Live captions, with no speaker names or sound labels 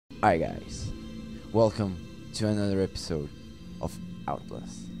Hi guys, welcome to another episode of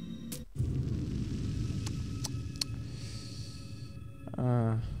Outlast.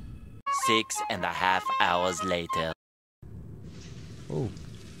 Uh, 6.5 hours later. oh,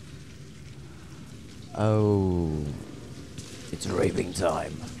 oh, it's raving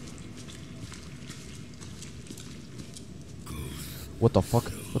time. What the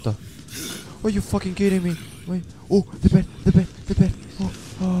fuck? What the? Are you fucking kidding me? Wait. Oh, the bed.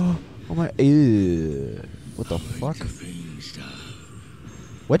 Oh my. Ew. What the fuck?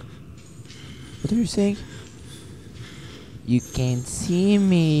 What? What are you saying? You can't see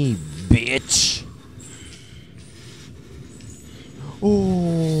me, bitch.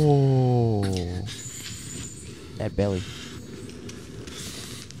 Oh, that belly.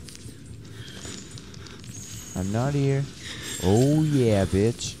 I'm not here. Oh yeah,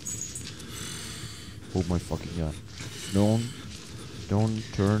 bitch. Oh my fucking god. Don't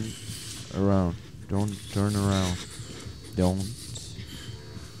turn around. Don't turn around. Don't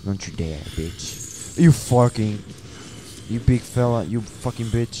you dare, bitch. You big fella, you fucking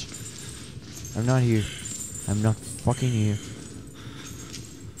bitch. I'm not here. I'm not fucking here.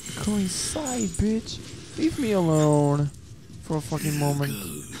 Go inside, bitch. Leave me alone for a fucking moment.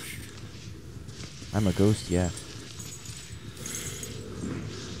 I'm a ghost, yeah.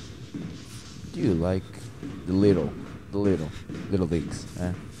 Do you like the little pigs,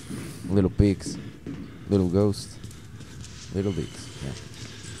 eh? Little pigs, little ghost, little pigs, yeah.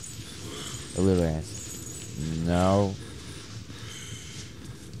 A little ass. No.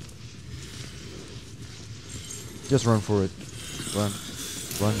 Just run for it. Run.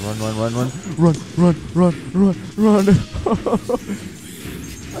 Run.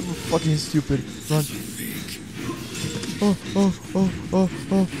 I'm fucking stupid. Run. Oh.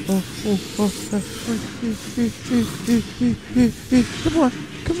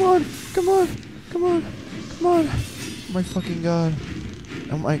 Come on. Oh my fucking god.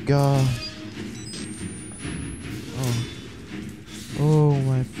 Oh my god. Oh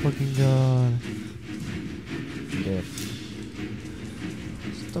my fucking god. Yeah.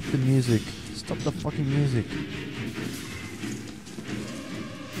 Stop the music. Stop the fucking music.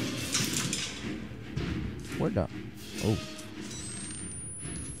 Where the? Oh.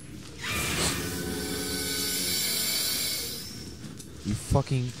 You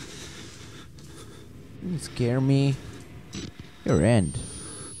fucking... You scare me. Your end.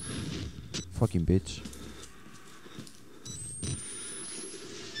 Fucking bitch.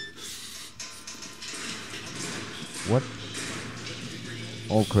 What?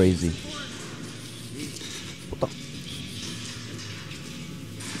 All crazy. What the?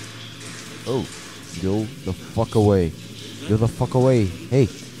 Oh. Go the fuck away. Go the fuck away. Hey.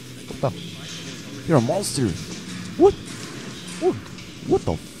 What the? You're a monster. What? What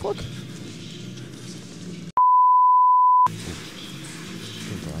the fuck?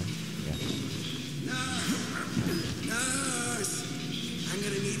 Nurse! I'm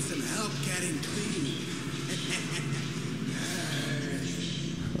gonna need some help getting clean.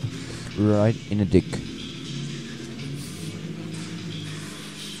 Right in a dick.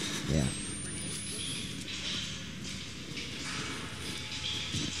 Yeah.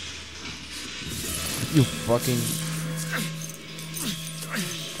 You fucking...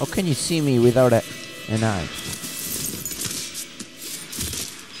 How can you see me without an eye?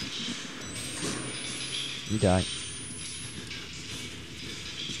 You die.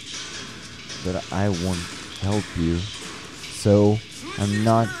 But I won't help you. So, I'm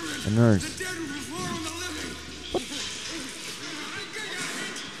not a nurse.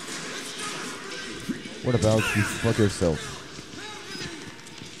 What about you fuck yourself?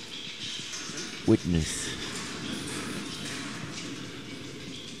 Witness.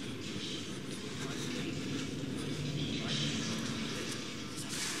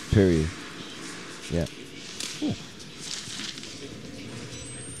 Period. Yeah. Ooh.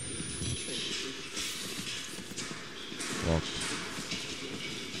 Well.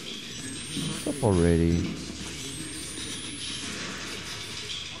 Stop already.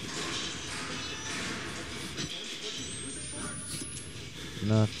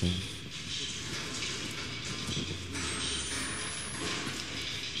 Nothing.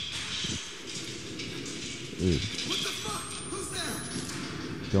 Ew. What the fuck? Who's there?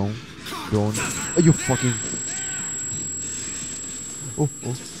 Don't. Are you fucking? Oh.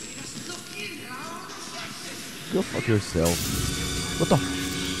 Go fuck yourself. What the?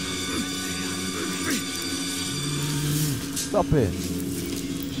 Stop it.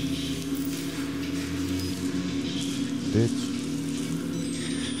 Bitch.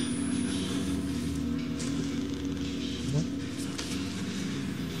 What?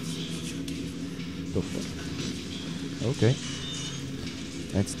 The fuck? Okay.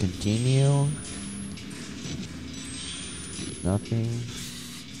 Let's continue. Nothing.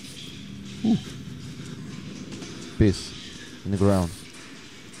 Ooh. Piss in the ground.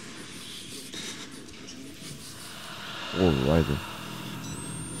 Alright then.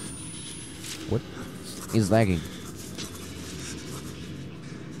 What? He's lagging.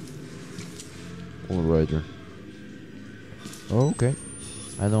 Alright then. Okay.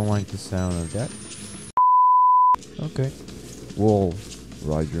 I don't like the sound of that. Okay. Whoa,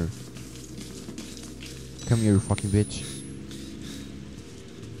 Roger. Come here, you fucking bitch.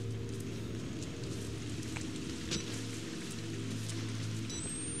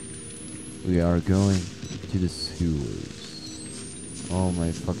 We are going to the sewers. Oh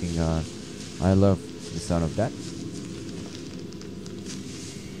my fucking god. I love the sound of that.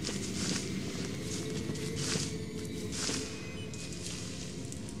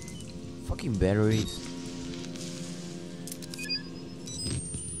 Fucking batteries.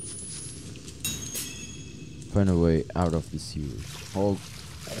 Find a way out of the sewers. Of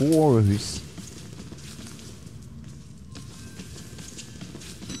course.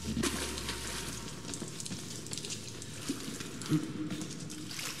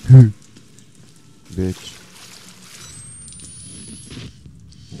 Bitch.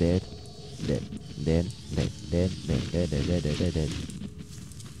 Dead. Dead. Dead. Dead. Dead. Dead. Dead. Dead. Dead. Dead. Dead.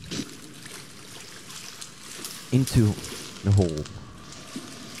 Into the hole.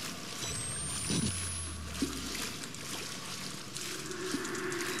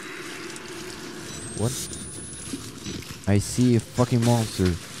 What? I see a fucking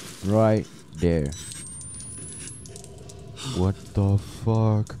monster right there. What the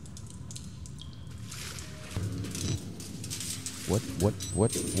fuck? What?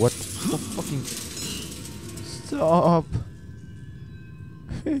 What the fucking... Stop!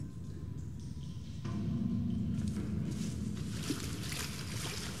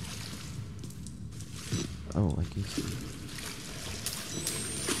 Oh, I can see.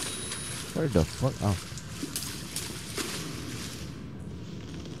 Where the fuck? Oh.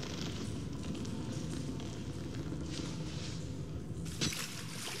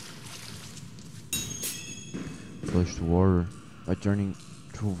 Flush the water by turning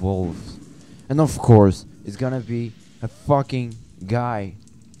to wolves. And of course, it's gonna be a fucking guy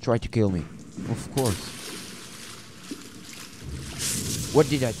try to kill me. Of course. What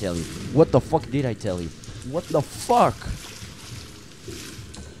did I tell you? What the fuck did I tell you? What the fuck?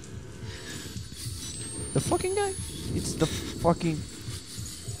 The fucking guy? It's the fucking...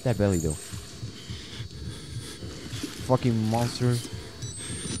 That belly though. Fucking monster.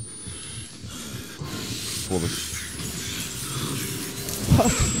 Foolish.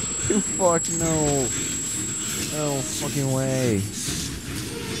 Fuck. You fuck no. No fucking way.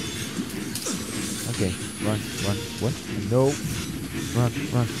 Okay. Run. What? No. Run.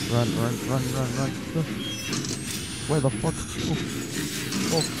 Where the fuck?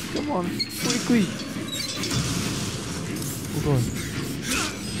 Oh, come on. Quickly. Oh god.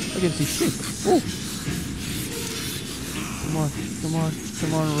 I can see shit. Oh. Come on, run.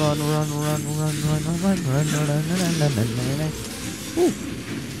 Ooh.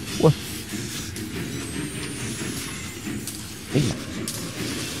 What? Hey.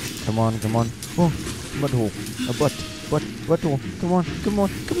 Come on. Oh, butthole. A butthole. Come on.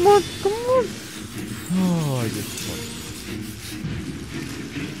 Oh, I just fucked.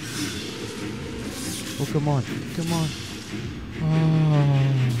 Oh, come on. Oh.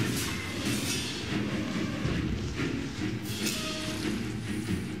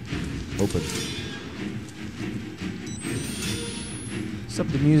 Open. Stop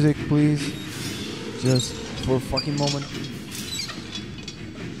the music, please. Just for a fucking moment.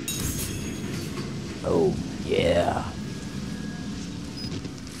 Oh, yeah.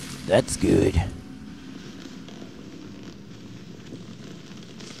 That's good.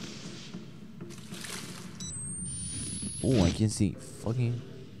 Oh, I can see fucking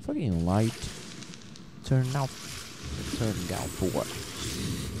light. Turn out for what?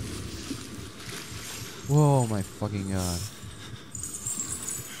 Whoa, my fucking god.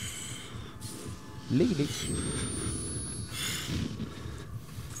 Lady.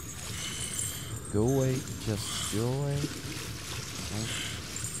 Go away. Just go away. Oh.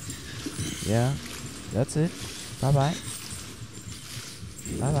 Yeah. That's it. Bye-bye.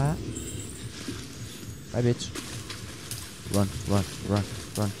 Bye-bye. Bye, bitch. Run.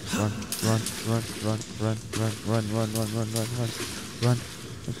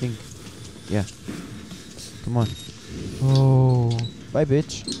 I think. Yeah. Come on. Oh. Bye,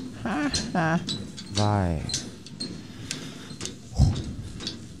 bitch. Ha ha. Bye.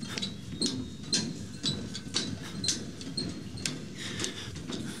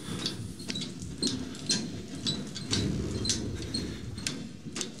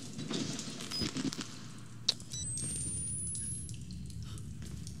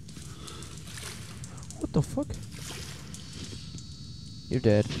 What the fuck? You're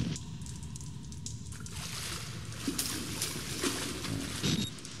dead.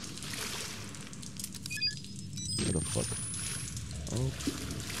 What the fuck? Oh.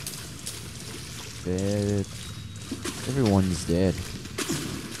 Dead. Everyone's dead.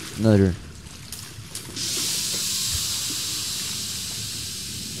 Another.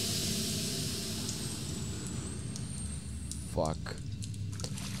 Fuck.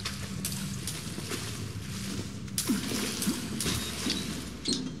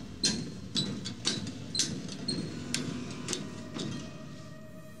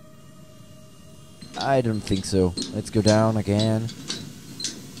 I don't think so. Let's go down again.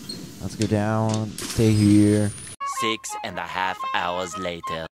 Let's go down. Stay here. 6.5 hours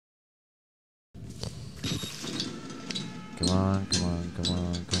later. Come on, come on, come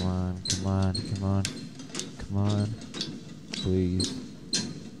on, come on, come on, come on, come on. Please.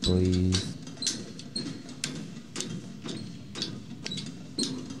 Please.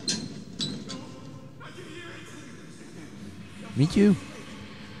 Me too.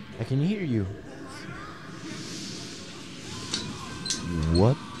 I can hear you.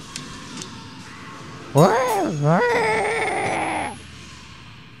 What?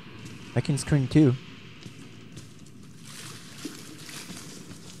 I can scream too.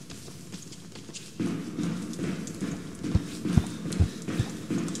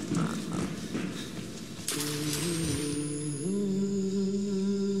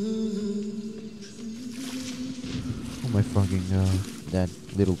 Oh my fucking that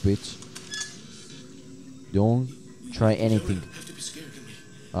little bitch. Don't try anything. You have to be scared of me.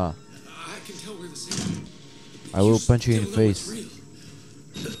 Ah, I can tell we're the same. I will punch you in the still know it's face. real.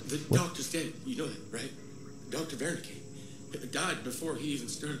 The doctor's dead. You know that, right? Dr. Wernicke died before he even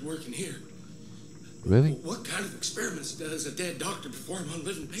started working here. Really? What kind of experiments does a dead doctor perform on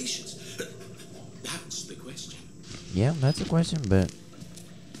living patients? That's the question. Yeah, that's a question, but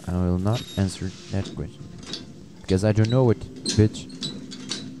I will not answer that question. Because I don't know it, bitch.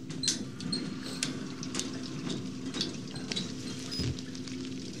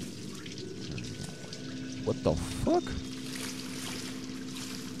 What the fuck?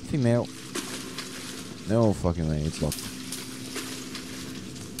 Female. No fucking way, it's locked.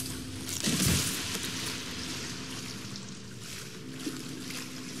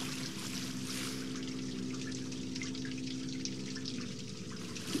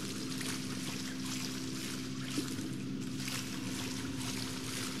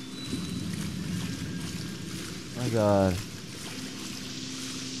 My god.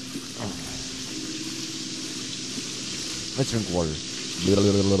 Let's drink water.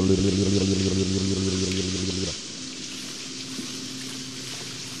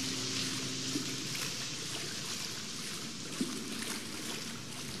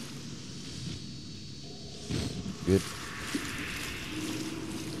 Good.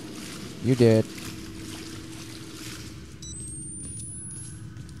 You did.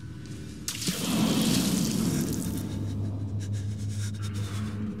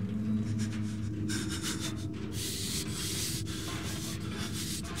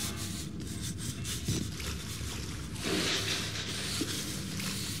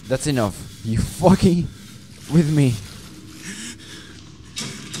 That's enough. You fucking with me.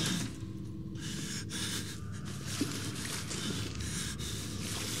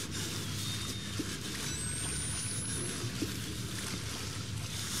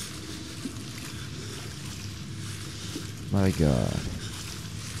 My god.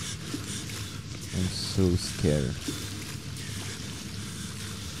 I'm so scared.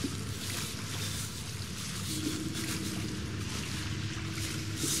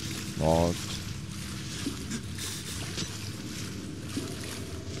 Locked.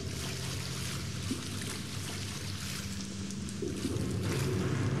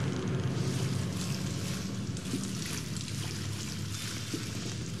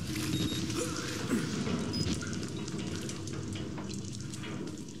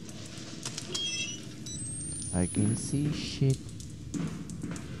 I can see shit.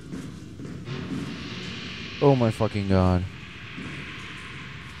 Oh my fucking god.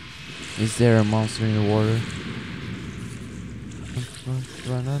 Is there a monster in the water? Run,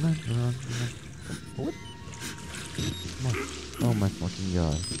 run, run, run, run. What? Come on. Oh my fucking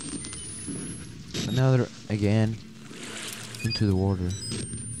god. Another again. Into the water.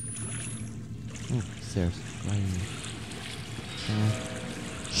 Oh, stairs. Right here.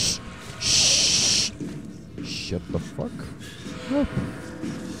 Shh. Shh. Shut the fuck up.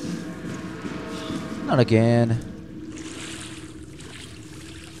 Not again.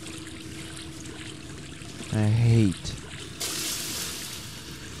 I hate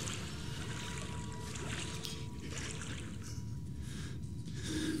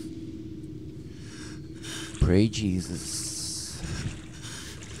pray, Jesus.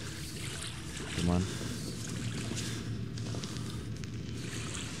 Come on.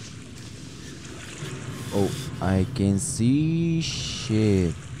 Oh, I can see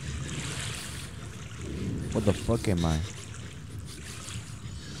shit. What the fuck am I?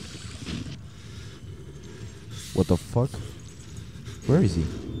 What the fuck? Where is he?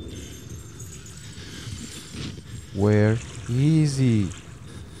 Where is he?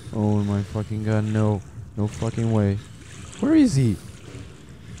 Oh my fucking god, no. No fucking way. Where is he?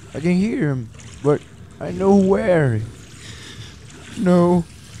 I can hear him, but I know where. No.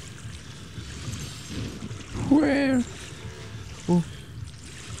 Where? Oh.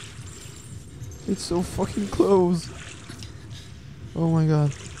 It's so fucking close. Oh my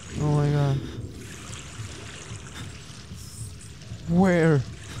god. Oh my god. Where?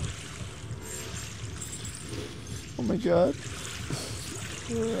 Oh my god.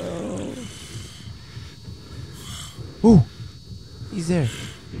 Oh, he's there.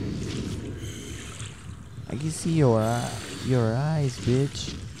 I can see your eyes,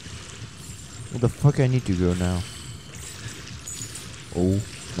 bitch. Where the fuck I need to go now? Oh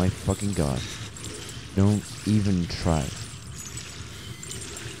my fucking god. Don't even try.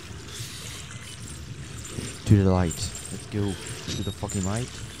 To the light. Let's go to the fucking light.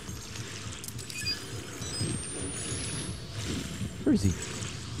 Where is he?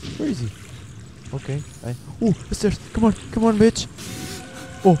 Where is he? Okay. Oh, the stairs. Come on, bitch.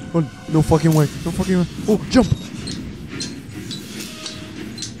 Oh, no fucking way. No fucking way. Oh, jump.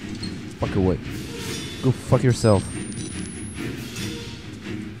 Fuck away. Go fuck yourself.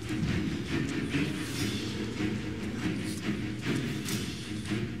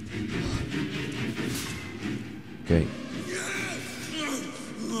 Okay.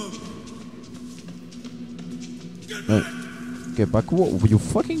 Get back. What? Were you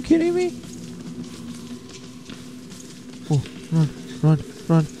fucking kidding me? Oh, run.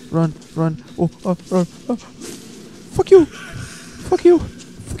 Oh, fuck you. Fuck you,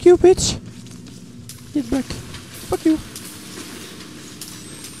 bitch. Get back. Fuck you.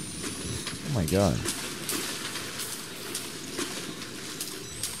 Oh my god.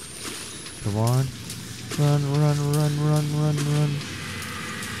 Come on. Run.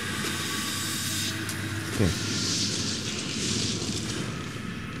 Okay.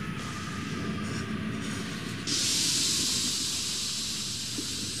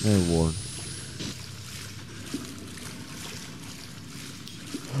 No ward.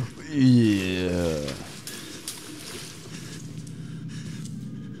 Yeah.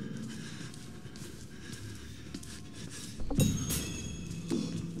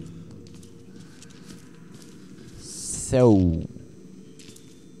 So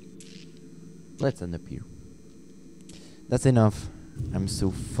let's end up here. That's enough. I'm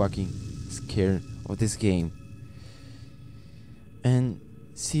so fucking scared of this game. And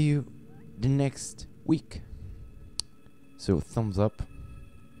see you the next week. So thumbs up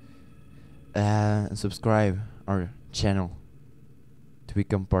and subscribe our channel to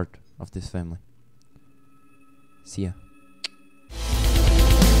become part of this family. See ya.